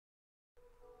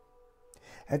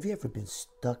Have you ever been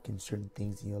stuck in certain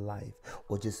things in your life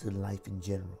or just in life in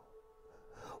general?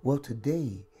 Well,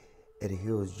 today at A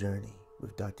Hero's Journey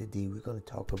with Dr. D, we're going to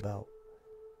talk about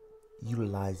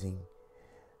utilizing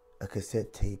a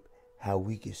cassette tape, how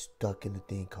we get stuck in a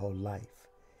thing called life,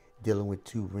 dealing with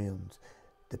two realms,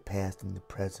 the past and the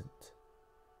present,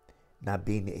 not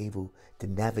being able to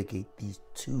navigate these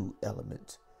two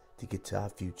elements to get to our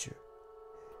future.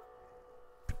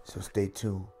 So stay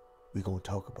tuned. We're going to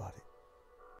talk about it.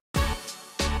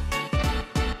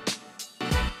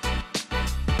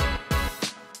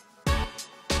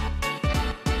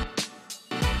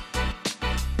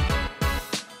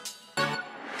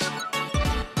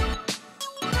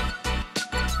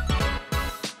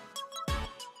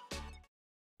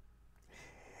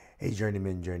 Hey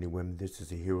journeymen, journeywomen, this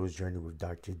is A Hero's Journey with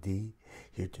Dr. D,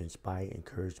 here to inspire,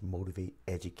 encourage, motivate,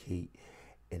 educate,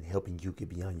 and helping you get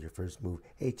beyond your first move.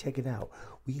 Hey, check it out.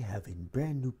 We have a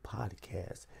brand new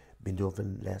podcast. Been doing for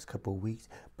the last couple of weeks,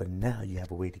 but now you have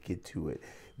a way to get to it.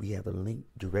 We have a link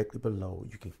directly below.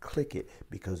 You can click it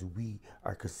because we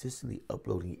are consistently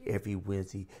uploading every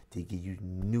Wednesday to give you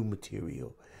new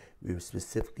material. We're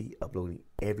specifically uploading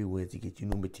every Wednesday to get you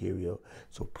new material.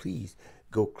 So please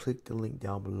go click the link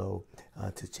down below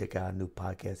to check out our new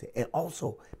podcast. And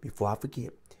also, before I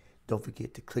forget, don't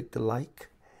forget to click the like,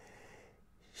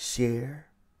 share,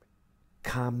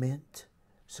 comment,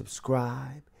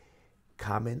 subscribe,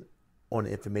 comment on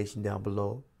the information down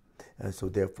below. And so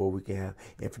therefore we can have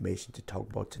information to talk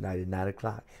about tonight at 9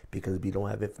 o'clock. Because if we don't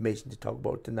have information to talk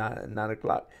about tonight at 9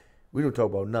 o'clock, we don't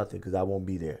talk about nothing because I won't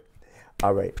be there.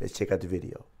 All right, let's check out the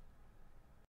video.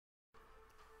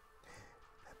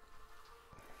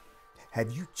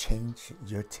 Have you changed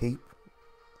your tape?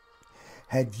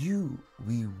 Have you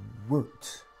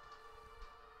reworked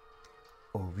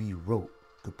or rewrote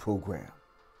the program?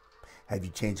 Have you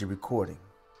changed the recording?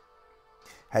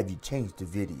 Have you changed the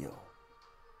video?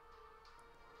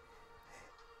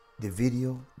 The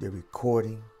video, the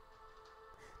recording,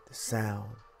 the sound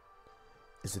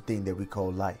is the thing that we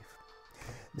call life.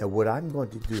 Now what I'm going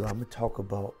to do, I'm going to talk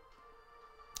about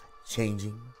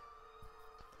changing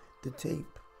the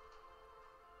tape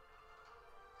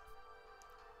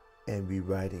and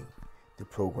rewriting the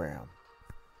program.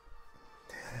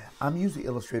 I'm using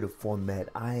illustrative format.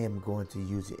 I am going to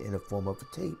use it in the form of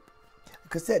a tape, a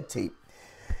cassette tape.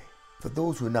 For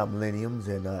those who are not millenniums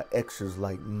and extras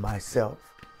like myself,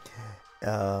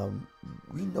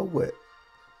 we know what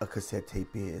a cassette tape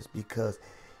is because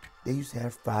they used to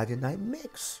have Friday Night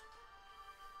Mix.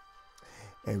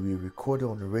 And we record it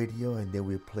on the radio and then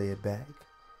we play it back.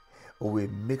 Or we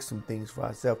mix some things for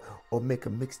ourselves or make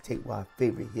a mixtape with our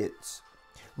favorite hits.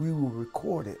 We will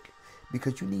record it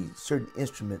because you need certain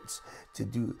instruments to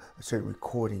do certain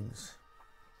recordings.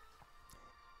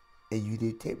 And you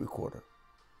need a tape recorder.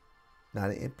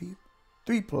 Not an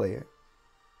MP3 player.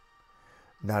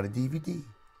 Not a DVD.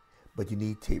 But you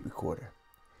need a tape recorder.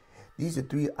 These are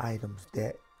three items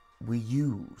that we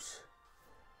use.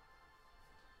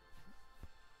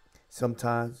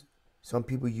 Sometimes some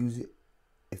people use it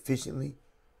efficiently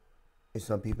and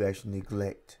some people actually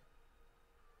neglect.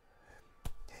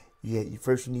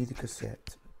 First you need a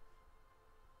cassette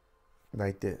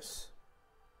like this,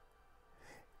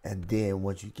 and then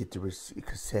once you get the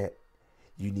cassette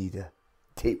you need a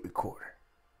tape recorder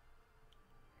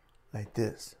like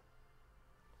this.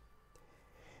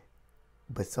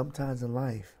 But sometimes in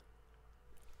life,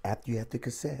 after you have the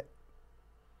cassette,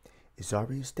 it's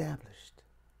already established.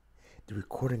 The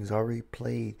recording is already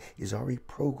played, is already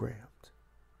programmed.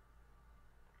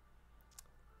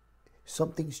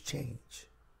 Some things change.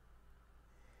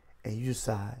 And you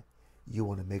decide you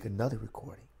want to make another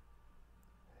recording.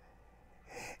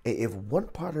 And if one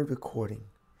part of the recording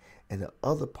and the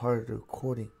other part of the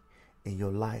recording in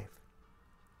your life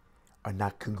are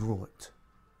not congruent,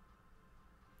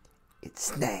 it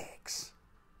snags.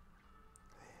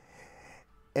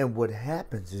 And what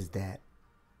happens is that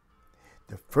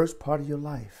the first part of your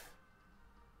life,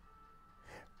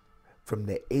 from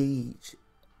the age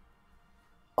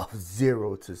of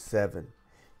 0 to 7,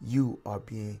 you are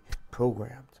being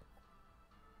programmed.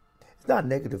 It's not a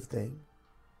negative thing,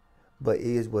 but it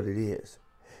is what it is.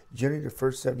 Generally, the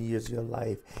first 7 years of your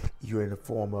life, you're in the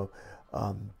form of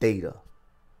theta.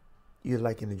 You're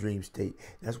like in a dream state.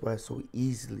 That's why it's so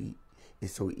easy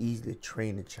to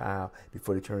train a child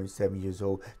before they turn 7 years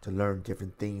old to learn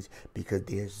different things because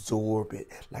they absorb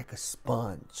it like a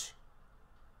sponge.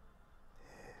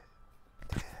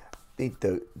 I think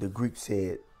the Greeks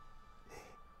said,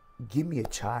 give me a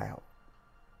child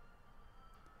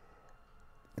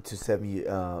up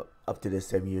to the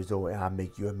 7 years old and I'll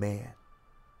make you a man.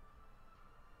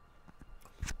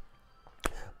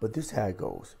 But this is how it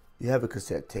goes. You have a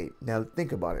cassette tape. Now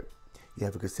think about it. You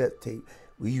have a cassette tape.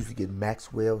 We usually get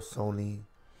Maxwell, Sony,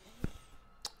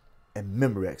 and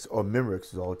Memorex. Or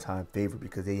Memorex is all-time favorite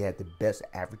because they had the best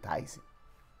advertising.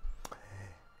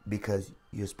 Because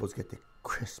you're supposed to get the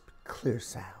crisp, clear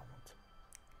sound.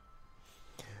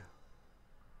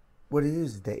 What it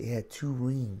is that it had two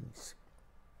rings.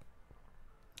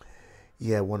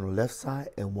 You had one on the left side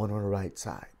and one on the right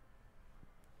side.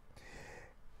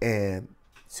 And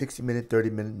 60-minute,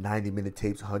 30-minute, 90-minute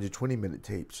tapes, 120-minute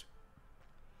tapes.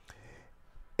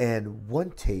 And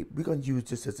one tape, we're going to use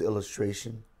this as an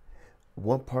illustration.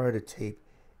 One part of the tape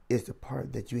is the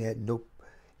part that you had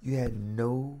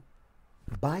no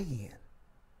buy-in.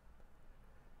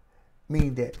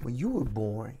 Meaning that when you were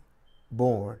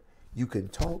born, you can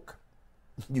talk,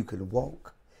 you can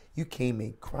walk, you came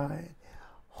in crying,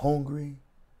 hungry,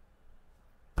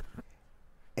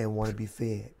 and want to be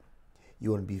fed.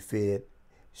 You want to be fed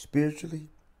spiritually,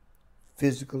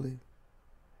 physically.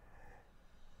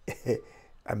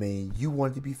 I mean, you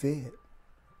want to be fed.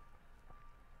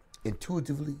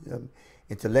 Intuitively,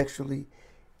 intellectually,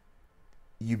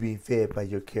 you're being fed by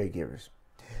your caregivers.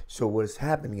 So what is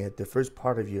happening at the first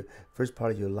part of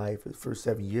your life, the first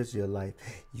 7 years of your life,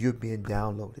 you're being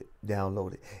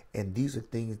downloaded. And these are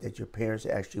things that your parents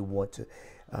actually want to,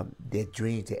 their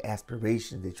dreams, their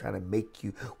aspirations. They're trying to make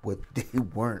you what they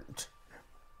weren't.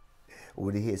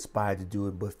 Or they aspired to do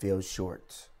it but fell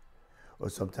short. Or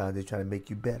sometimes they're trying to make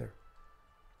you better.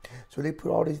 So they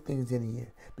put all these things in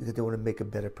here because they want to make a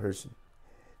better person.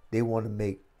 They want to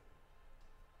make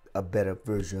a better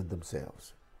version of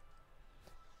themselves.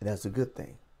 And that's a good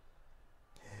thing.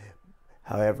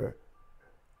 However,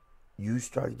 you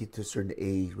start to get to a certain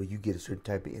age where you get a certain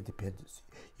type of independence.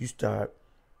 You start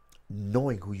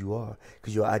knowing who you are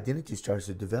because your identity starts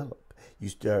to develop.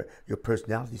 Your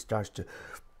personality starts to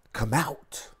come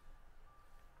out.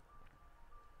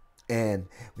 And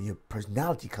when your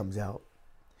personality comes out,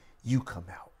 you come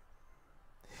out.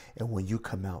 And when you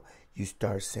come out, you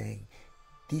start saying,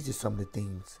 these are some of the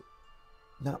things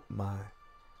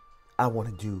I want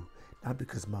to do, not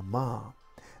because my mom,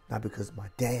 not because my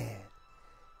dad,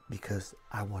 because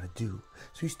I want to do.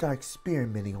 So you start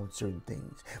experimenting on certain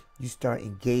things. You start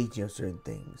engaging on certain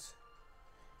things.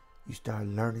 You start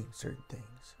learning certain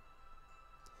things.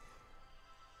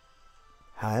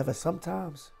 However,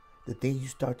 sometimes the things you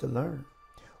start to learn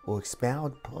or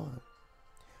expound upon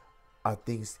are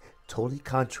things totally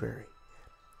contrary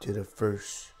to the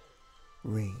first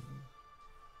ring.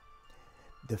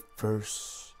 The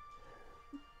first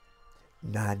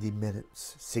 90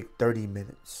 minutes, 30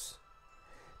 minutes.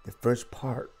 The first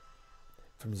part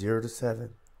from 0 to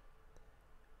 7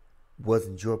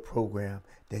 wasn't your program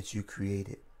that you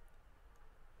created.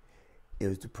 It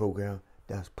was the program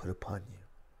that was put upon you.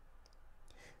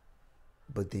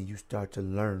 But then you start to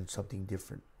learn something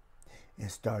different and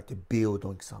start to build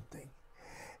on something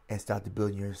and start to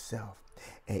build yourself.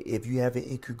 And if you have an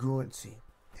incongruency,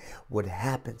 what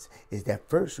happens is that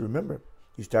first, remember,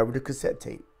 you start with a cassette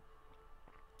tape.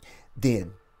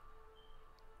 Then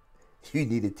you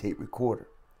need a tape recorder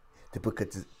to put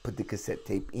the cassette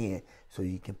tape in so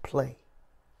you can play.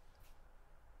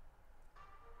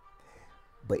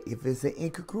 But if it's an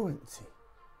incongruency,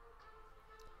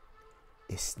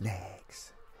 it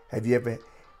snags. Have you ever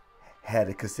had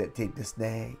a cassette tape that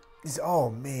snagged? Oh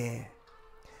man,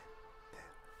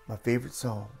 my favorite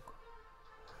song,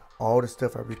 all the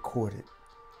stuff I recorded,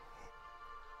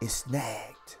 it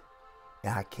snagged.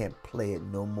 Now I can't play it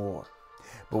no more.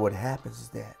 But what happens is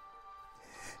that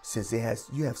since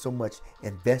you have so much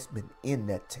investment in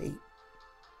that tape,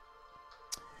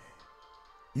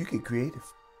 you get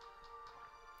creative.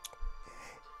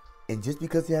 And just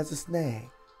because it has a snag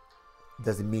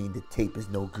doesn't mean the tape is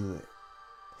no good.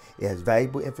 It has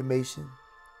valuable information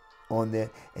on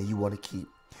there and you want to keep.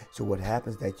 So what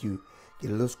happens is that you get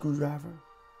a little screwdriver.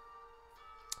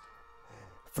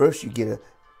 First you get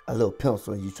a little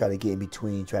pencil and you try to get in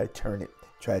between, try to turn it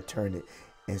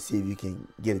and see if you can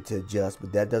get it to adjust.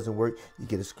 But that doesn't work. You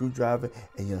get a screwdriver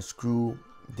and you unscrew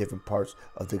different parts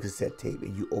of the cassette tape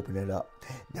and you open it up.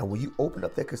 Now when you open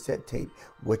up that cassette tape,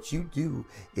 what you do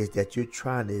is that you're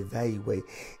trying to evaluate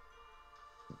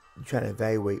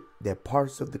that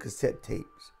parts of the cassette tape,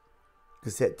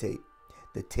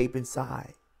 the tape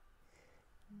inside,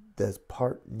 does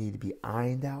part need to be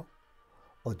ironed out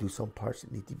or do some parts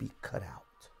need to be cut out?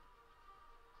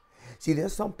 See,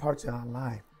 there's some parts in our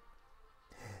life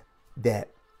that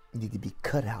need to be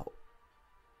cut out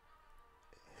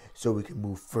so we can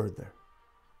move further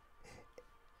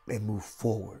and move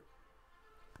forward.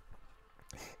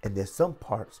 And there's some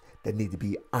parts that need to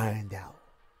be ironed out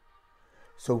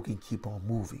so we can keep on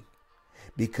moving.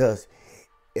 Because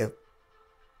if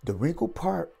the wrinkled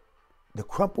part, the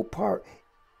crumpled part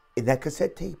in that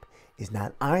cassette tape is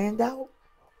not ironed out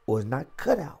or is not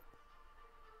cut out,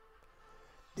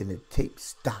 then the tape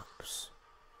stops.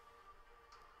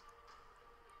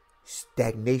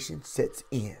 Stagnation sets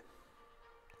in.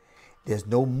 There's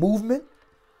no movement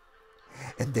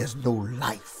and there's no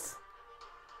life.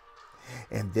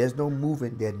 And there's no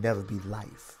movement, there'll never be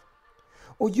life.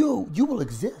 Or you will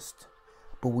exist,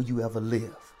 but will you ever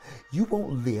live? You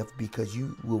won't live because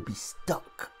you will be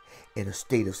stuck in a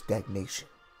state of stagnation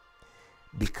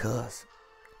because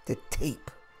the tape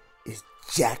is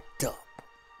jacked up.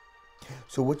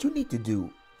 So what you need to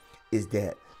do is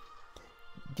that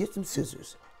get some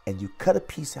scissors and you cut a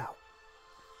piece out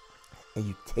and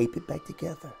you tape it back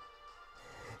together.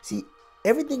 See,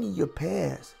 everything in your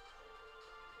past,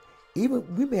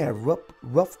 even we may have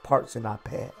rough parts in our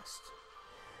past.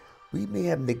 We may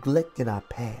have neglect in our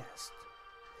past,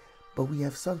 but we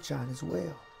have sunshine as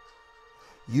well.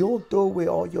 You don't throw away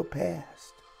all your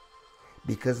past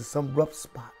because of some rough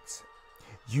spots.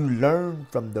 You learn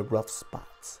from the rough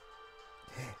spots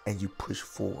and you push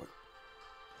forward.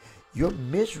 Your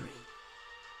misery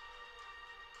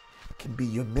can be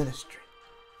your ministry.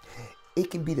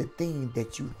 It can be the thing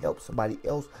that you help somebody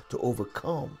else to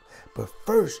overcome. But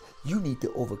first, you need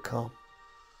to overcome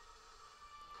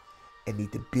and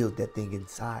need to build that thing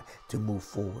inside to move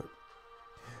forward.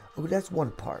 Okay, that's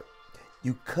one part.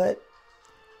 You cut,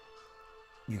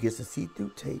 you get some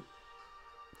see-through tape,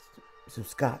 some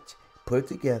scotch, put it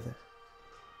together,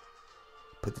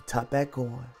 put the top back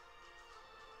on,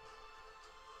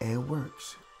 and it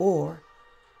works. Or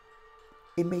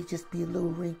it may just be a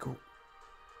little wrinkle.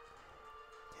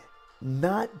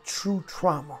 Not true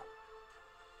trauma,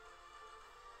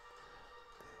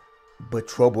 but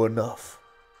trouble enough.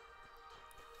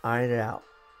 Iron it out.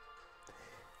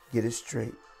 Get it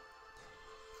straight.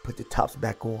 Put the tops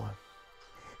back on.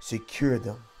 Secure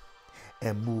them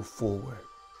and move forward.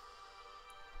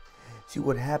 See,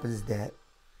 what happens is that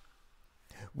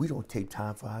we don't take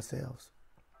time for ourselves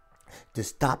to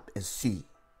stop and see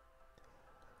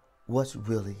what's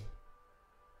really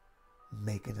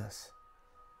making us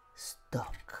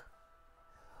stuck.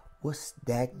 What's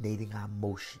stagnating our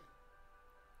motion?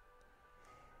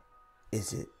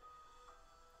 Is it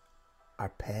our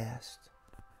past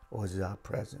or is it our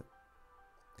present?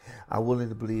 I'm willing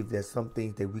to believe there's some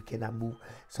things that we cannot move.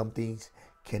 Some things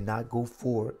cannot go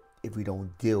forward if we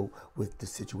don't deal with the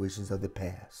situations of the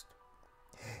past.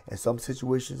 And some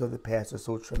situations of the past are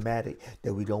so traumatic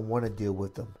that we don't want to deal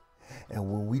with them.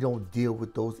 And when we don't deal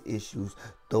with those issues,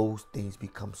 those things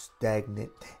become stagnant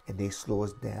and they slow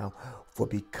us down for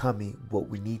becoming what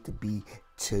we need to be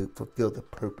to fulfill the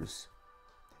purpose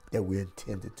that we're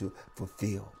intended to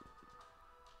fulfill.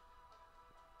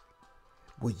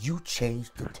 Will you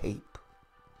change the tape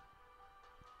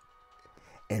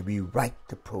and rewrite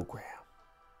the program?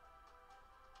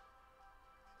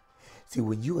 See,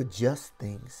 when you adjust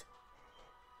things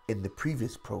in the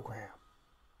previous program,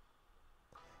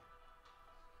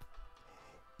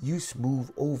 you smooth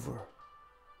over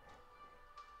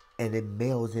and it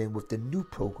mails in with the new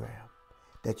program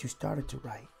that you started to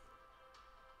write.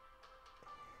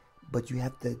 But you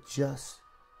have to adjust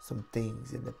some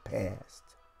things in the past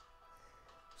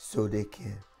so they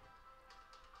can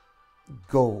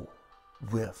go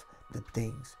with the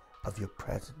things of your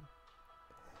present,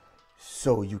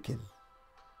 so you can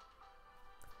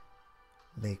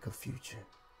make a future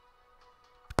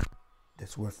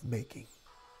that's worth making.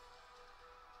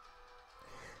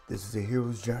 This is a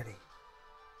hero's journey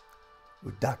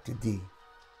with Dr. D,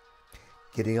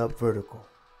 getting up vertical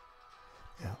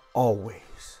and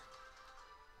always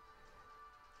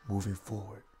moving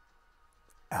forward.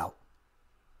 Out.